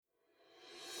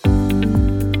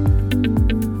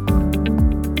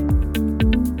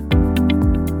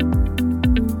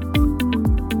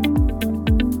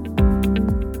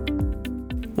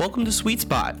The Sweet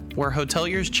Spot, where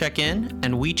hoteliers check in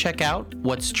and we check out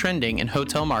what's trending in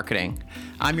hotel marketing.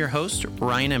 I'm your host,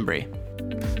 Ryan Embry.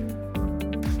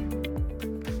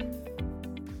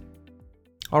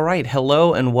 All right,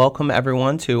 hello and welcome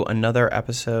everyone to another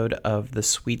episode of The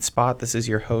Sweet Spot. This is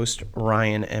your host,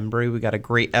 Ryan Embry. We got a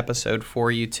great episode for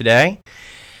you today.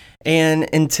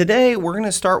 And today we're going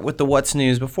to start with the What's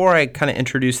News. Before I kind of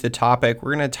introduce the topic,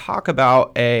 we're going to talk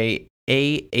about a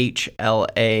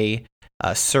AHLA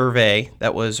survey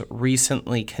that was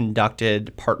recently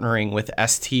conducted partnering with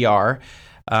STR,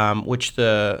 which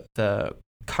the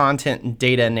content and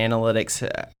data and analytics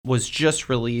was just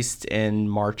released in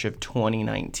March of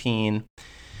 2019.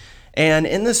 And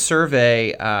in the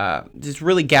survey, just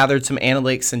really gathered some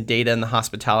analytics and data in the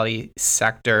hospitality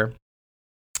sector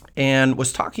and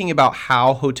was talking about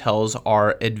how hotels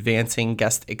are advancing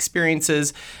guest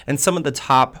experiences and some of the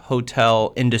top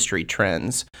hotel industry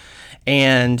trends.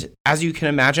 And as you can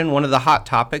imagine, one of the hot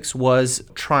topics was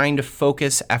trying to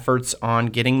focus efforts on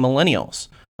getting millennials.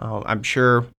 I'm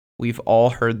sure we've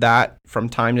all heard that from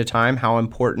time to time, how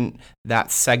important that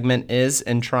segment is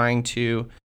in trying to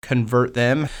convert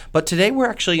them. But today we're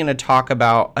actually going to talk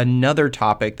about another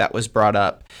topic that was brought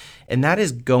up, and that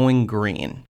is going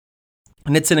green.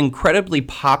 And it's an incredibly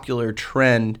popular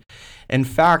trend. In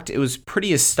fact, it was a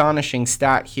pretty astonishing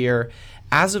stat here.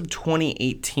 As of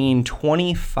 2018,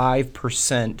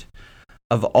 25%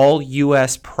 of all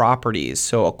U.S. properties,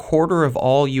 so a quarter of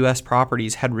all U.S.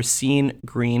 properties had received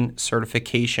green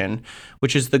certification,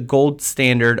 which is the gold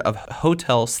standard of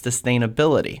hotel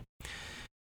sustainability.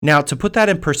 Now, to put that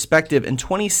in perspective, in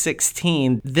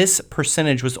 2016, this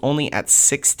percentage was only at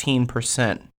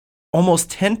 16%. Almost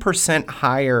 10%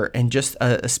 higher in just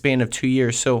a span of 2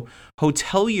 years. So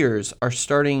hoteliers are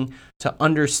starting to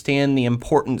understand the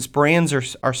importance, brands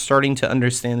are starting to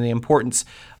understand the importance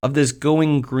of this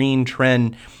going green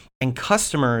trend, and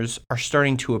customers are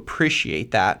starting to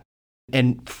appreciate that.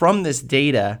 And from this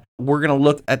data, we're going to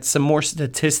look at some more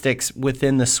statistics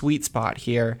within the sweet spot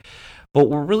here, but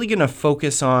we're really going to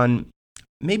focus on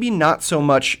maybe not so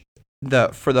much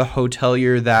for the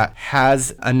hotelier that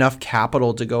has enough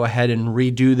capital to go ahead and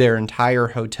redo their entire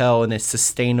hotel in a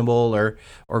sustainable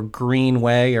or green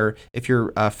way, or if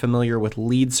you're familiar with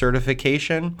LEED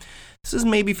certification. This is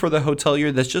maybe for the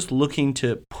hotelier that's just looking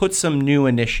to put some new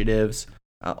initiatives,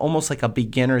 almost like a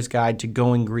beginner's guide to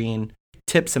going green,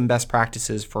 tips and best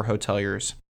practices for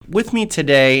hoteliers. With me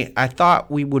today, I thought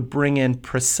we would bring in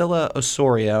Priscilla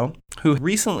Osorio, who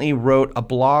recently wrote a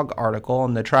blog article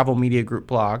on the Travel Media Group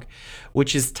blog,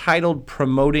 which is titled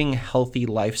Promoting Healthy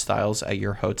Lifestyles at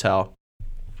Your Hotel.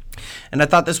 And I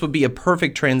thought this would be a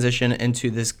perfect transition into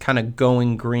this kind of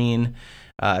going green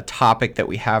topic that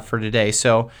we have for today.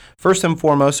 So first and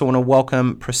foremost, I want to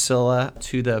welcome Priscilla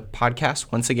to the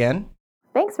podcast once again.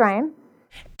 Thanks, Ryan.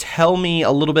 Tell me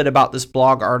a little bit about this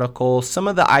blog article, some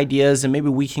of the ideas, and maybe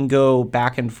we can go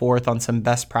back and forth on some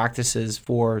best practices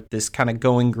for this kind of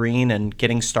going green and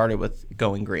getting started with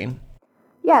going green.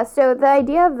 Yeah, so the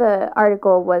idea of the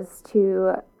article was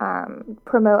to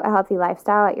promote a healthy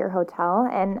lifestyle at your hotel.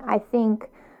 And I think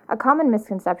a common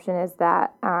misconception is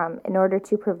that in order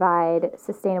to provide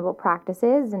sustainable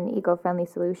practices and eco-friendly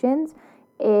solutions,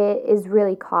 it is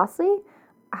really costly.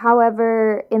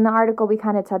 However, in the article, we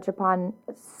kind of touch upon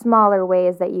smaller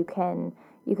ways that you can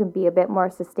be a bit more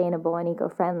sustainable and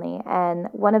eco-friendly. And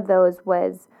one of those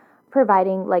was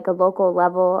providing like a local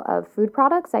level of food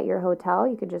products at your hotel.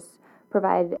 You could just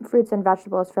provide fruits and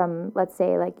vegetables from, let's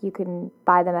say, like you can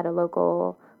buy them at a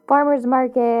local farmer's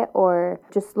market or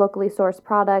just locally sourced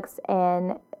products.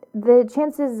 And the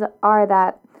chances are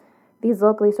that these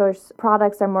locally sourced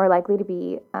products are more likely to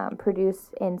be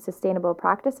produced in sustainable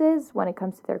practices when it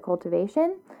comes to their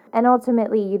cultivation. And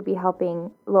ultimately, you'd be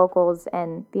helping locals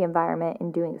and the environment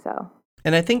in doing so.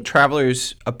 And I think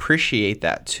travelers appreciate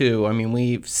that too. I mean,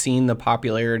 we've seen the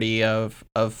popularity of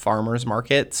farmers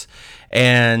markets.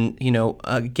 And,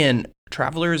 again,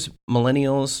 travelers,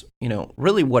 millennials,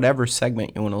 really whatever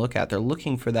segment you want to look at, they're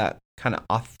looking for that kind of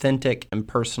authentic and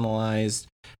personalized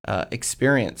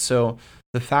experience. So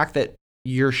the fact that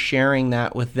you're sharing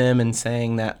that with them and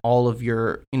saying that all of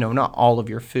your, not all of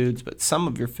your foods, but some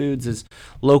of your foods is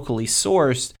locally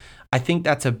sourced, I think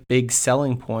that's a big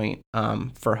selling point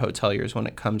for hoteliers when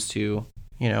it comes to,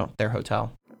 their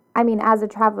hotel. I mean, as a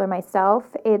traveler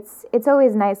myself, it's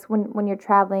always nice when you're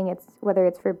traveling, it's whether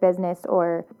it's for business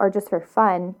or just for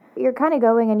fun, you're kind of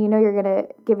going and you're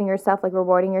giving yourself, like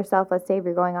rewarding yourself, let's say if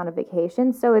you're going on a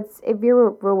vacation. So if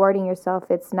you're rewarding yourself,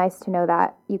 it's nice to know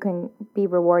that you can be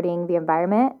rewarding the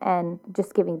environment and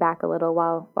just giving back a little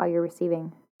while you're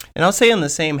receiving. And I'll say on the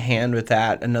same hand with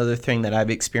that, another thing that I've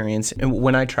experienced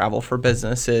when I travel for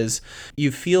business is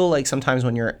you feel like sometimes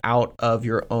when you're out of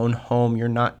your own home, you're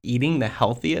not eating the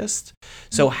healthiest.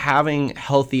 So having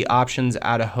healthy options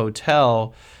at a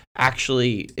hotel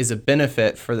actually is a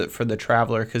benefit for the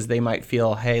traveler, because they might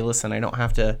feel, hey, listen, I don't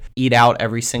have to eat out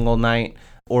every single night,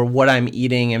 or what I'm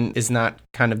eating is not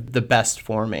kind of the best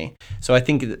for me. So I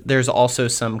think there's also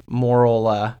some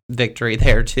moral victory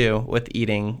there too with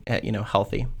eating,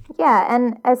 healthy. Yeah,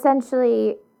 and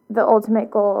essentially the ultimate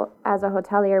goal as a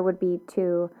hotelier would be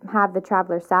to have the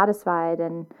traveler satisfied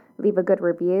and leave a good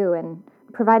review, and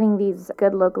providing these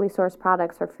good locally sourced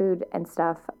products for food and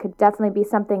stuff could definitely be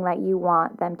something that you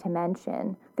want them to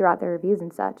mention throughout their reviews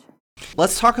and such.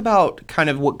 Let's talk about kind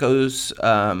of what goes,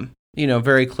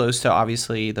 very close to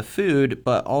obviously the food,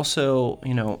 but also,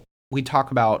 we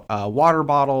talk about water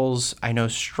bottles. I know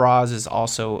straws is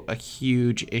also a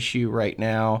huge issue right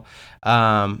now.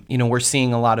 We're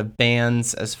seeing a lot of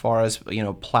bans as far as,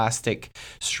 plastic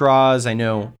straws. I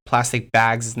know plastic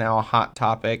bags is now a hot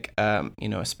topic,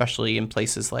 especially in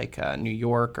places like New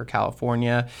York or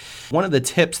California. One of the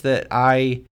tips that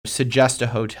I suggest to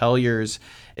hoteliers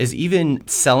is even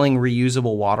selling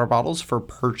reusable water bottles for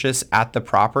purchase at the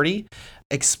property,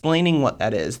 explaining what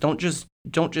that is. Don't just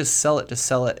sell it to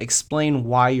sell it. Explain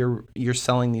why you're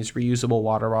selling these reusable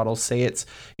water bottles. Say it's,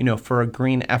 for a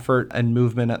green effort and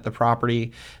movement at the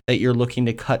property, that you're looking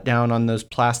to cut down on those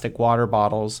plastic water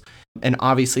bottles. And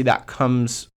obviously that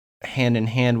comes hand in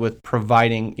hand with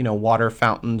providing, water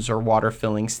fountains or water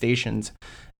filling stations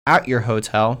at your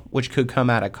hotel, which could come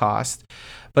at a cost.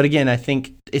 But again, I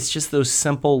think it's just those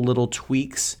simple little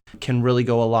tweaks can really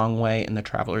go a long way in the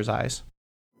traveler's eyes.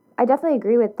 I definitely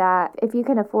agree with that. If you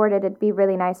can afford it, it'd be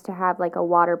really nice to have like a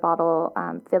water bottle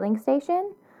filling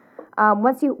station.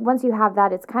 Once you have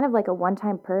that, it's kind of like a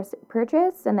one-time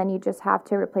purchase, and then you just have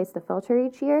to replace the filter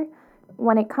each year.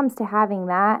 When it comes to having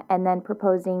that and then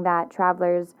proposing that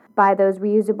travelers buy those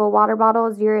reusable water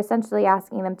bottles, you're essentially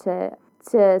asking them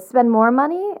to spend more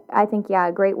money. I think,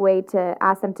 a great way to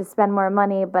ask them to spend more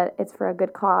money, but it's for a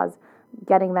good cause.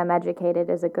 Getting them educated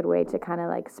is a good way to kind of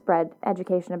like spread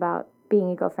education about being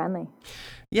eco-friendly.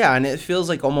 Yeah, and it feels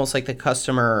like almost like the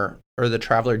customer or the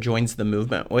traveler joins the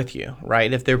movement with you,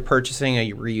 right? If they're purchasing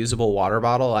a reusable water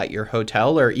bottle at your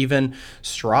hotel, or even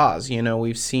straws,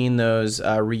 we've seen those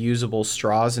reusable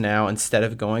straws now instead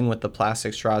of going with the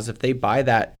plastic straws. If they buy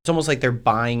that, it's almost like they're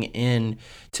buying in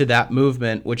to that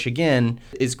movement, which again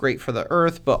is great for the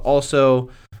earth, but also,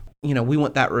 we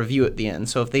want that review at the end.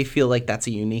 So if they feel like that's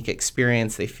a unique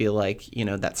experience, they feel like,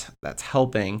 that's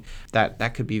helping,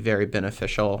 that could be very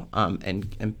beneficial,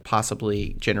 and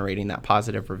possibly generating that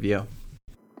positive review.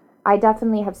 I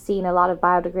definitely have seen a lot of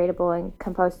biodegradable and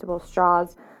compostable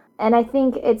straws. And I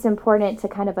think it's important to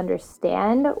kind of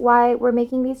understand why we're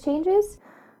making these changes.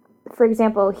 For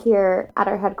example, here at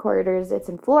our headquarters, it's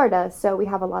in Florida. So we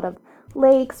have a lot of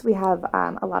lakes, we have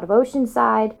a lot of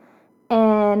oceanside.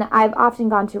 And I've often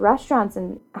gone to restaurants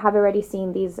and have already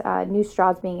seen these new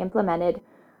straws being implemented.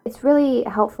 It's really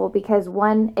helpful because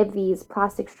one, if these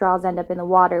plastic straws end up in the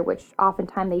water, which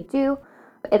oftentimes they do,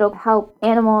 it'll help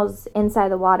animals inside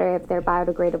the water if they're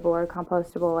biodegradable or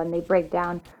compostable and they break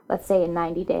down, let's say in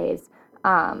 90 days,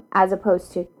 as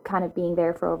opposed to kind of being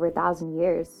there for over 1,000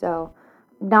 years. So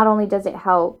not only does it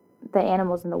help the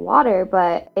animals in the water,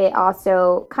 but it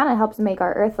also kind of helps make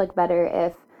our earth look better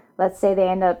if, let's say, they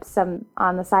end up some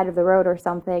on the side of the road or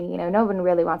something. No one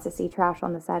really wants to see trash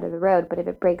on the side of the road, but if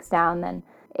it breaks down, then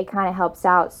it kind of helps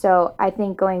out. So I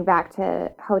think going back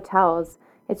to hotels,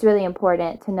 it's really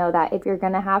important to know that if you're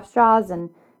going to have straws and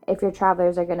if your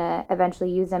travelers are going to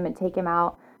eventually use them and take them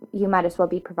out, you might as well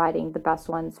be providing the best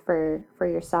ones for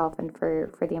yourself and for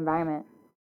the environment.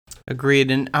 Agreed.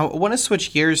 And I want to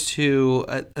switch gears to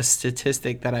a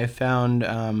statistic that I found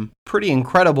pretty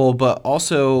incredible, but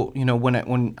also,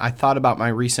 when I thought about my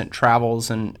recent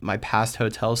travels and my past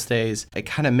hotel stays, it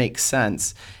kind of makes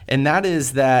sense. And that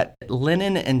is that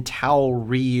linen and towel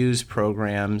reuse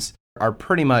programs are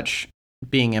pretty much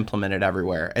being implemented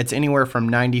everywhere. It's anywhere from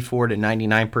 94 to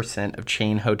 99% of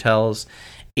chain hotels.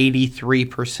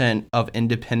 83% of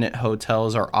independent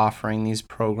hotels are offering these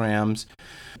programs.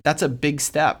 That's a big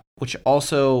step, which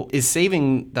also is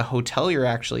saving the hotelier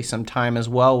actually some time as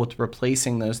well with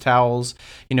replacing those towels.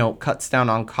 Cuts down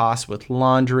on costs with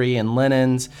laundry and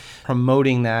linens.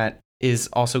 Promoting that is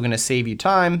also going to save you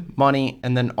time, money,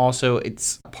 and then also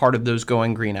it's part of those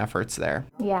Going Green efforts there.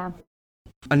 Yeah.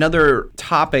 Another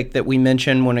topic that we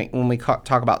mention when we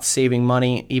talk about saving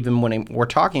money, even when we're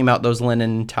talking about those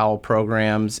linen and towel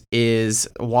programs, is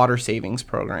water savings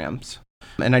programs.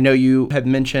 And I know you had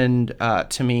mentioned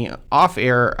to me off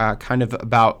air kind of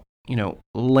about,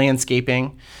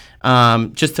 landscaping.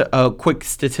 Just a quick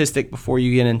statistic before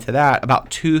you get into that, about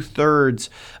 2/3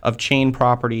 of chain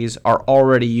properties are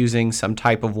already using some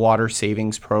type of water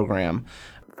savings program.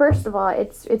 First of all,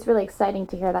 it's really exciting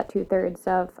to hear that 2/3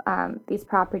 of these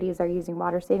properties are using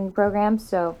water saving programs.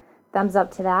 So thumbs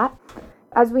up to that.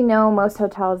 As we know, most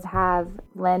hotels have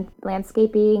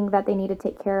landscaping that they need to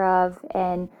take care of,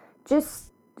 and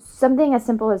just something as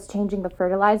simple as changing the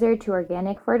fertilizer to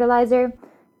organic fertilizer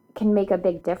can make a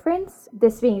big difference.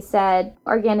 This being said,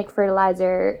 organic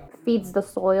fertilizer feeds the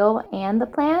soil and the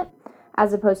plant,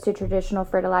 as opposed to traditional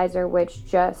fertilizer, which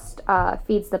just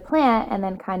feeds the plant and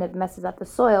then kind of messes up the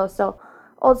soil. So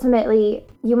ultimately,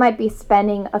 you might be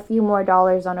spending a few more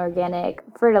dollars on organic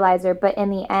fertilizer, but in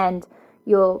the end,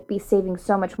 you'll be saving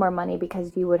so much more money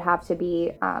because you would have to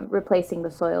be replacing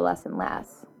the soil less and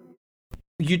less.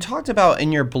 You talked about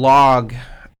in your blog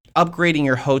upgrading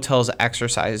your hotel's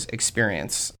exercise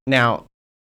experience. Now,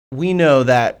 we know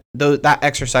that that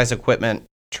exercise equipment,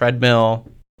 treadmill,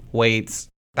 weights,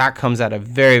 that comes at a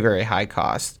very, very high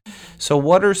cost. So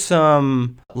what are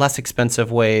some less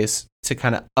expensive ways to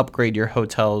kind of upgrade your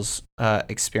hotel's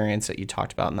experience that you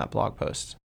talked about in that blog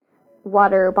post?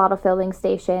 Water bottle filling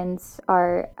stations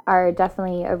are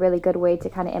definitely a really good way to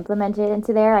kind of implement it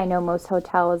into there. I know most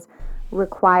hotels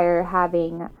require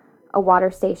having a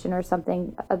water station or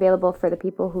something available for the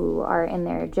people who are in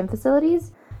their gym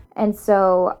facilities. And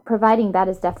so providing that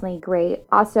is definitely great.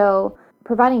 Also,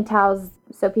 providing towels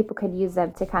so people could use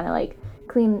them to kind of like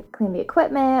clean the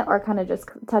equipment or kind of just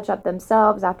touch up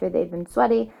themselves after they've been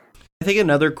sweaty. I think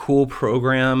another cool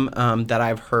program that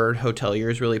I've heard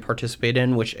hoteliers really participate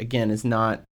in, which again is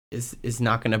not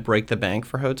going to break the bank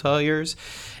for hoteliers,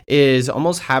 is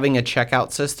almost having a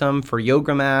checkout system for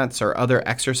yoga mats or other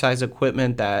exercise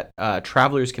equipment that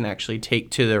travelers can actually take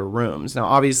to their rooms. Now,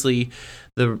 obviously,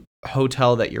 the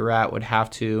hotel that you're at would have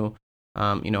to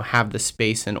have the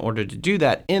space in order to do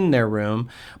that in their room.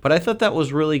 But I thought that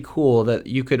was really cool that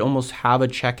you could almost have a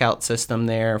checkout system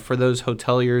there for those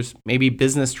hoteliers, maybe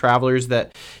business travelers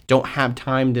that don't have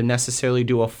time to necessarily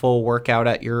do a full workout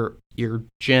at your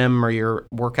gym or your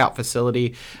workout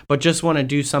facility, but just want to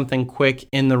do something quick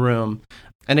in the room.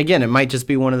 And again, it might just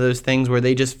be one of those things where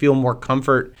they just feel more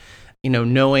comfort,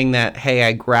 knowing that, hey,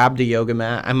 I grabbed a yoga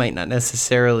mat. I might not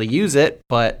necessarily use it,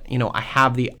 but, I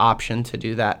have the option to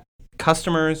do that.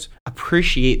 Customers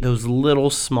appreciate those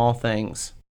little small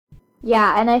things.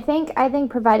 Yeah, and I think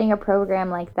providing a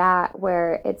program like that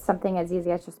where it's something as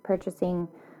easy as just purchasing,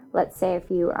 let's say, a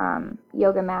few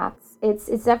yoga mats, it's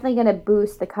definitely going to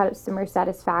boost the customer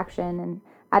satisfaction. And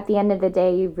at the end of the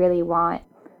day, you really want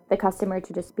the customer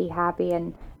to just be happy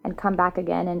and come back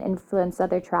again and influence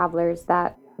other travelers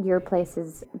that your place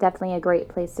is definitely a great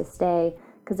place to stay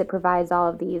because it provides all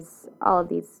of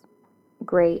these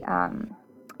great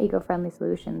eco-friendly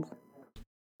solutions.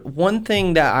 One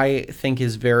thing that I think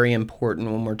is very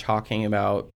important when we're talking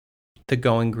about the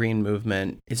Going Green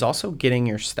movement is also getting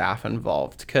your staff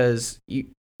involved, because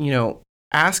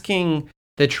asking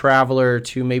the traveler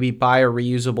to maybe buy a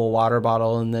reusable water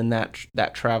bottle and then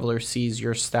that traveler sees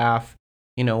your staff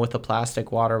with a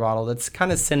plastic water bottle, that's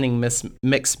kind of sending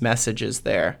mixed messages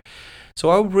there. So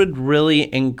I would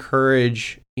really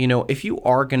encourage, if you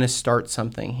are going to start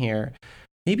something here,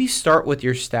 maybe start with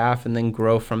your staff and then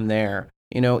grow from there.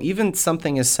 Even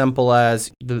something as simple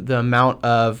as the amount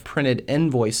of printed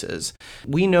invoices.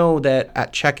 We know that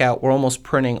at checkout, we're almost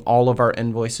printing all of our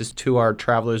invoices to our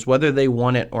travelers, whether they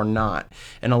want it or not.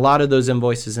 And a lot of those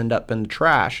invoices end up in the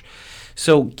trash.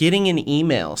 So getting an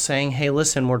email saying, hey,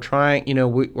 listen, we're trying,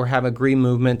 we're having a green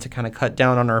movement to kind of cut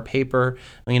down on our paper.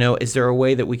 Is there a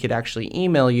way that we could actually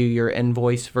email you your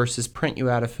invoice versus print you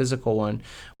out a physical one?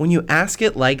 When you ask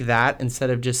it like that, instead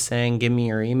of just saying, give me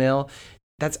your email,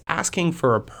 that's asking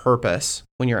for a purpose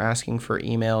when you're asking for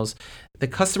emails. The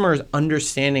customer is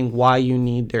understanding why you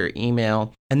need their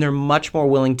email, and they're much more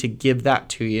willing to give that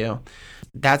to you.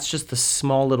 That's just a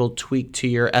small little tweak to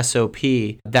your SOP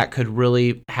that could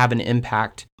really have an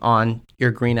impact on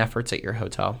your green efforts at your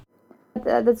hotel.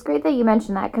 That's great that you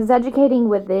mentioned that, because educating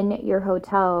within your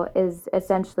hotel is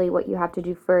essentially what you have to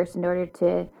do first in order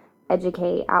to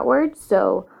educate outward.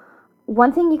 So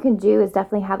one thing you can do is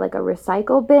definitely have like a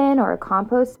recycle bin or a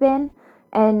compost bin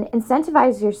and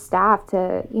incentivize your staff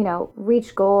to,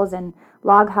 reach goals and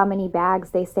log how many bags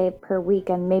they save per week.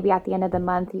 And maybe at the end of the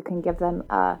month, you can give them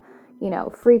a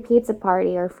free pizza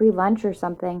party or free lunch or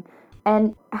something.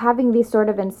 And having these sort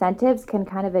of incentives can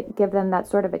kind of give them that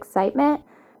sort of excitement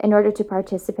in order to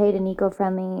participate in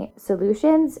eco-friendly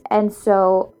solutions. And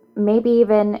so maybe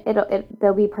even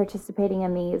they'll be participating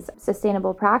in these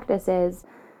sustainable practices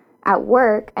at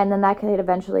work, and then that could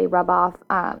eventually rub off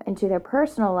into their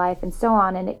personal life and so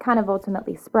on, and it kind of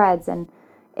ultimately spreads. And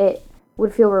it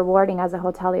would feel rewarding as a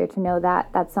hotelier to know that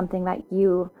that's something that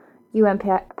you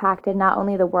impacted not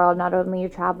only the world, not only your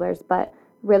travelers, but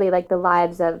really like the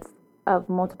lives of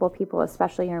multiple people,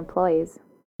 especially your employees.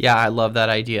 Yeah, I love that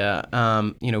idea.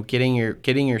 Getting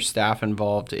your staff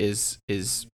involved is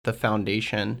the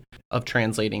foundation of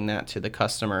translating that to the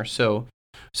customer. So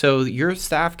your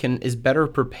staff is better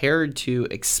prepared to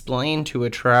explain to a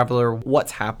traveler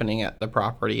what's happening at the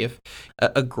property. If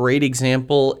a great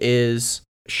example is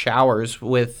showers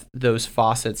with those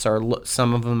faucets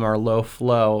some of them are low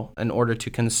flow in order to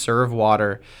conserve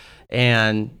water,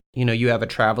 and you have a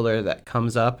traveler that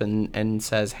comes up and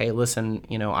says, hey, listen,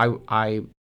 I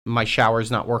my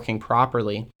shower's not working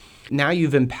properly. Now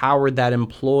you've empowered that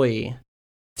employee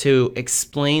to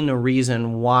explain the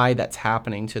reason why that's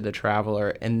happening to the traveler,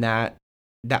 and that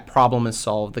problem is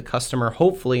solved. The customer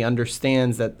hopefully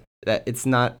understands that it's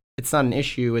not an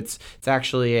issue. It's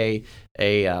actually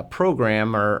a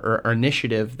program or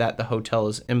initiative that the hotel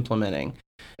is implementing.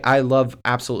 I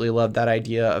absolutely love that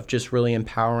idea of just really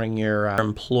empowering your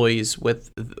employees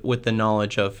with the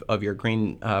knowledge of your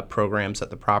green programs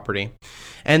at the property.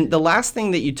 And the last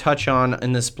thing that you touch on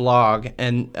in this blog,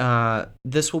 and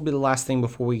this will be the last thing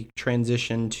before we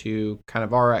transition to kind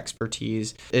of our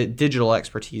expertise, digital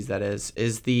expertise that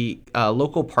is the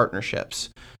local partnerships.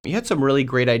 You had some really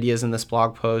great ideas in this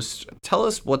blog post. Tell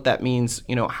us what that means.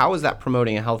 How is that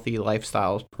promoting a healthy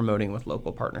lifestyle, promoting with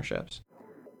local partnerships?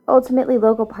 Ultimately,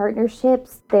 local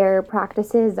partnerships, their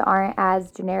practices aren't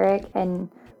as generic and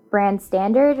brand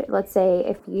standard. Let's say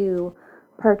if you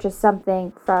purchase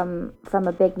something from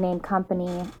a big name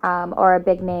company or a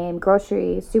big name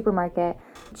grocery supermarket,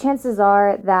 chances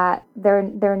are that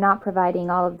they're not providing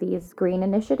all of these green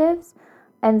initiatives.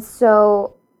 And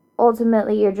so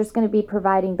ultimately, you're just going to be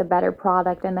providing the better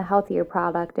product and the healthier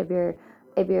product if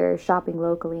you're shopping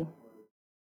locally.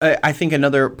 I think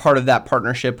another part of that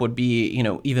partnership would be,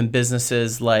 even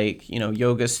businesses like,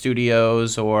 yoga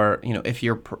studios, or, if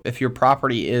your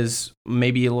property is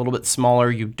maybe a little bit smaller,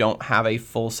 you don't have a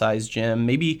full-size gym,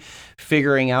 maybe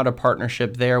figuring out a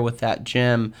partnership there with that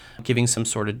gym, giving some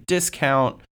sort of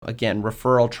discount. Again,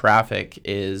 referral traffic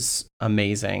is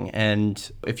amazing.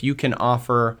 And if you can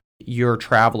offer your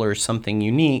travelers something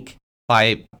unique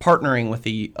by partnering with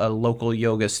a local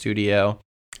yoga studio,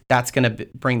 that's going to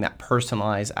bring that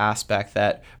personalized aspect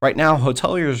that right now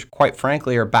hoteliers, quite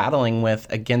frankly, are battling with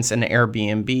against an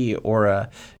Airbnb or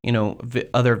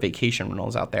other vacation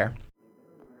rentals out there.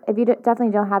 If you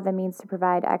definitely don't have the means to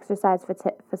provide exercise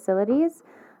facilities,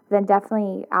 then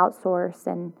definitely outsource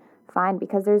and find,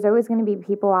 because there's always going to be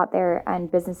people out there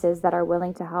and businesses that are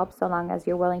willing to help, so long as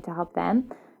you're willing to help them,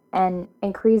 and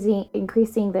increasing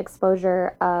the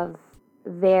exposure of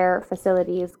their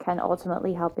facilities can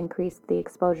ultimately help increase the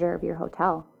exposure of your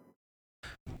hotel.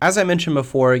 As I mentioned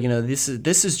before, this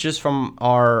is just from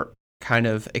our kind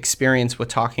of experience with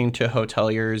talking to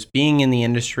hoteliers, being in the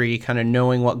industry, kind of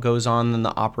knowing what goes on in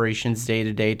the operations day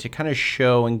to day, to kind of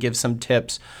show and give some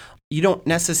tips. You don't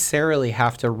necessarily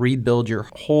have to rebuild your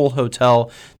whole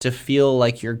hotel to feel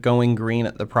like you're going green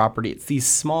at the property. It's these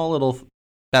small little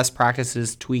best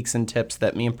practices, tweaks, and tips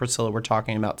that me and Priscilla were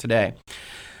talking about today.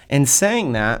 And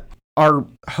saying that, our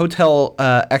hotel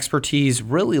expertise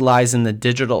really lies in the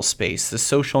digital space, the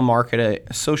social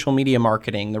media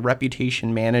marketing, the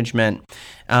reputation management,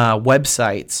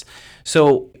 websites.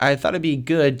 So I thought it'd be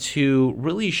good to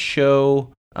really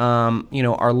show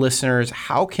our listeners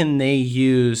how can they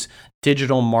use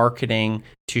digital marketing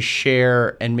to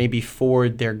share and maybe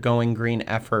forward their Going Green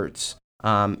efforts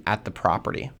at the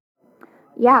property.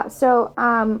 Yeah, so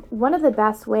one of the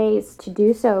best ways to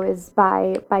do so is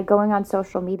by going on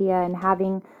social media and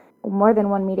having more than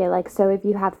one media. Like, so if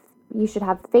you should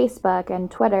have Facebook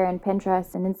and Twitter and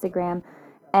Pinterest and Instagram,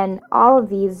 and all of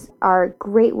these are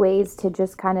great ways to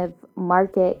just kind of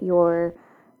market your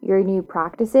new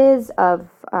practices of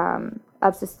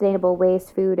sustainable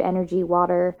waste, food, energy,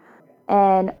 water,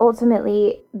 and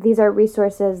ultimately these are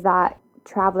resources that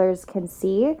travelers can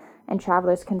see. And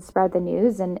travelers can spread the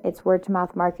news, and it's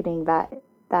word-to-mouth marketing that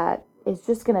is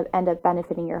just going to end up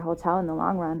benefiting your hotel in the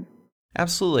long run.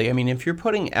 Absolutely. I mean, if you're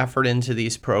putting effort into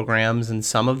these programs, and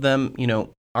some of them,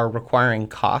 are requiring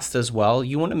cost as well,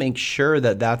 you want to make sure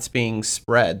that that's being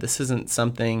spread. This isn't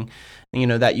something,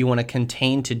 that you want to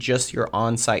contain to just your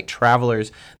on-site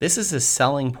travelers. This is a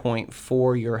selling point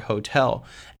for your hotel.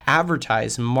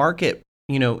 Advertise, market,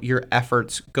 your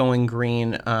efforts going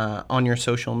green on your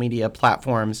social media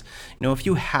platforms. If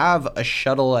you have a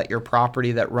shuttle at your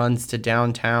property that runs to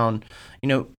downtown,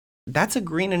 that's a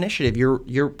green initiative.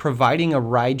 You're providing a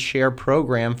rideshare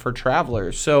program for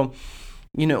travelers. So,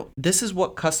 this is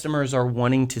what customers are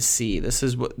wanting to see. This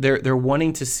is what they're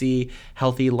wanting to see: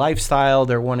 healthy lifestyle.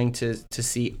 They're wanting to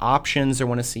see options. They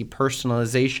want to see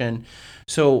personalization.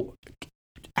 So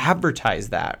advertise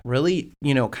that. Really,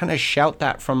 kind of shout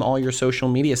that from all your social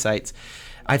media sites.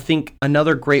 I think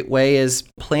another great way is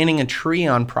planting a tree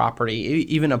on property.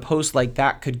 Even a post like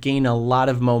that could gain a lot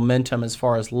of momentum as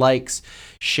far as likes,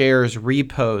 shares,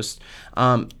 reposts.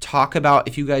 Talk about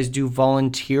if you guys do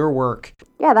volunteer work.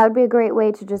 Yeah, that would be a great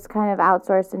way to just kind of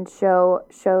outsource and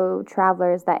show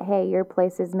travelers that, hey, your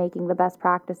place is making the best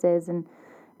practices and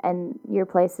your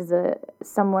place is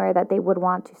somewhere that they would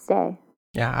want to stay.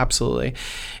 Yeah, absolutely.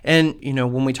 And,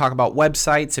 when we talk about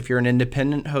websites, if you're an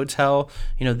independent hotel,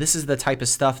 this is the type of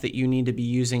stuff that you need to be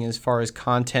using as far as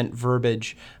content,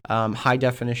 verbiage, high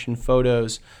definition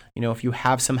photos. If you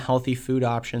have some healthy food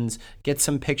options, get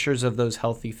some pictures of those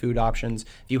healthy food options.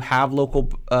 If you have local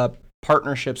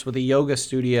partnerships with a yoga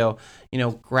studio,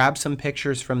 grab some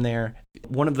pictures from there.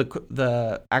 One of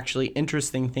the actually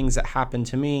interesting things that happened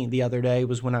to me the other day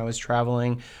was when I was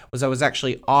traveling, I was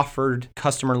actually offered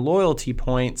customer loyalty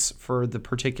points for the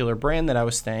particular brand that I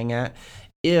was staying at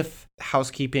if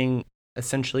housekeeping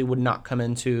essentially would not come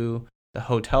into the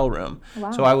hotel room.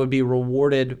 Wow. So I would be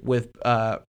rewarded with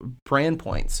brand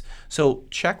points. So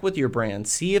check with your brand,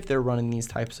 see if they're running these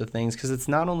types of things, because it's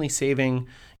not only saving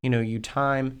you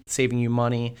time, saving you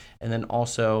money, and then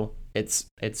also it's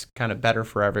kind of better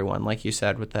for everyone, like you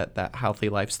said, with that healthy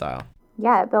lifestyle.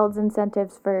 Yeah, it builds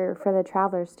incentives for the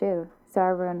travelers too. So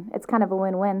everyone, it's kind of a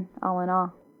win-win all in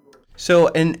all. So,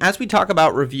 and as we talk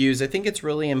about reviews, I think it's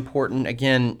really important,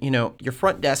 again, your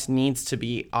front desk needs to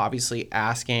be obviously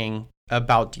asking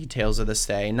about details of the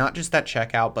stay, not just at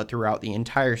checkout, but throughout the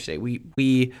entire stay.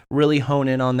 We really hone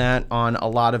in on that on a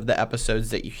lot of the episodes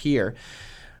that you hear.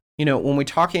 When we're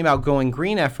talking about going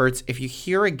green efforts, if you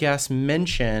hear a guest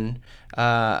mention,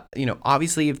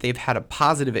 obviously if they've had a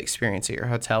positive experience at your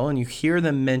hotel and you hear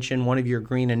them mention one of your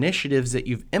green initiatives that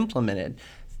you've implemented,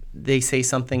 they say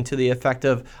something to the effect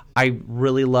of, I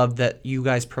really love that you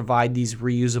guys provide these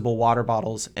reusable water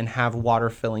bottles and have water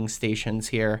filling stations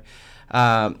here.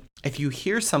 If you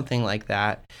hear something like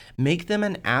that, make them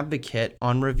an advocate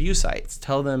on review sites.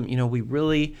 Tell them, we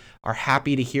really are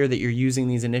happy to hear that you're using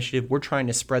these initiatives. We're trying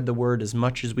to spread the word as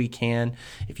much as we can.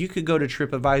 If you could go to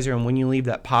TripAdvisor and when you leave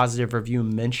that positive review,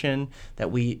 mention that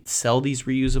we sell these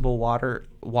reusable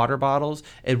water bottles,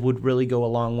 it would really go a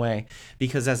long way.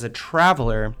 Because as a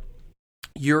traveler,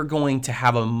 you're going to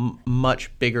have a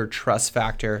much bigger trust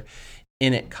factor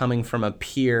in it coming from a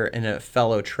peer and a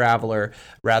fellow traveler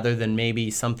rather than maybe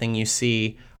something you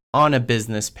see on a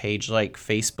business page like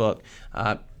Facebook,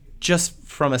 just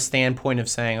from a standpoint of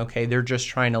saying, okay, they're just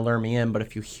trying to lure me in. But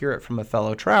if you hear it from a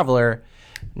fellow traveler,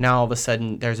 now all of a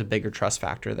sudden there's a bigger trust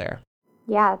factor there.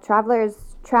 Yeah, travelers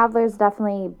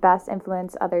definitely best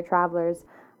influence other travelers.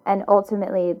 And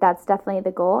ultimately, that's definitely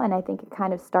the goal. And I think it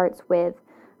kind of starts with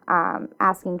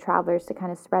asking travelers to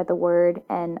kind of spread the word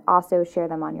and also share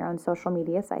them on your own social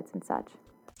media sites and such.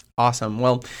 Awesome.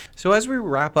 Well, so as we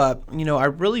wrap up, I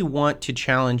really want to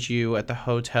challenge you at the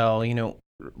hotel,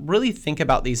 really think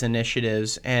about these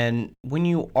initiatives. And when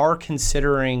you are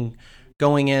considering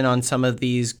going in on some of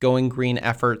these going green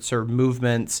efforts or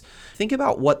movements, think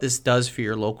about what this does for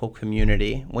your local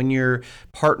community. When you're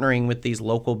partnering with these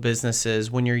local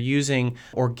businesses, when you're using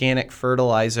organic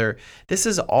fertilizer, this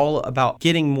is all about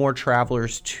getting more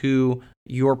travelers to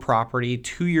your property,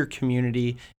 to your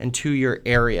community, and to your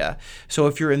area. So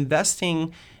if you're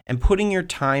investing and putting your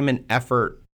time and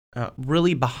effort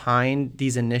really behind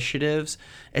these initiatives,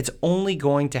 it's only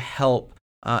going to help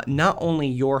not only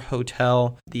your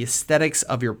hotel, the aesthetics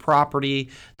of your property,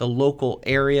 the local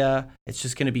area. It's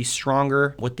just going to be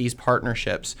stronger with these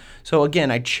partnerships. So again,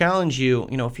 I challenge you,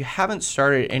 if you haven't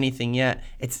started anything yet,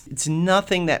 it's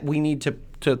nothing that we need to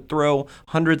throw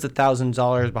hundreds of thousands of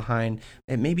dollars behind.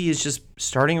 It maybe is just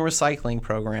starting a recycling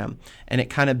program, and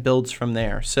it kind of builds from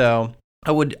there. So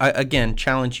I would, again,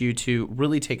 challenge you to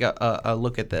really take a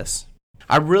look at this.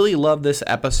 I really love this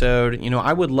episode.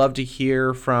 I would love to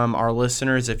hear from our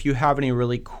listeners if you have any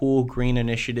really cool green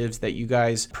initiatives that you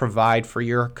guys provide for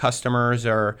your customers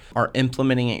or are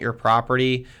implementing at your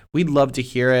property. We'd love to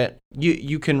hear it.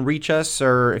 You can reach us,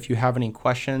 or if you have any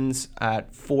questions,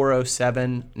 at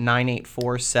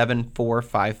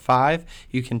 407-984-7455.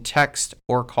 You can text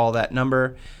or call that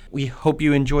number. We hope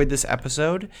you enjoyed this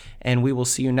episode, and we will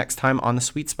see you next time on The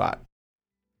Sweet Spot.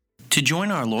 To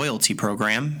join our loyalty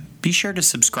program, be sure to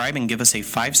subscribe and give us a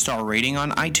 5-star rating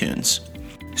on iTunes.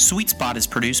 Sweet Spot is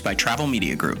produced by Travel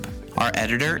Media Group. Our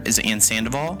editor is Ann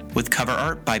Sandoval, with cover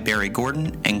art by Barry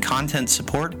Gordon and content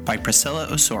support by Priscilla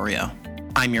Osorio.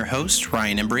 I'm your host,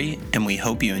 Ryan Embry, and we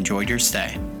hope you enjoyed your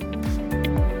stay.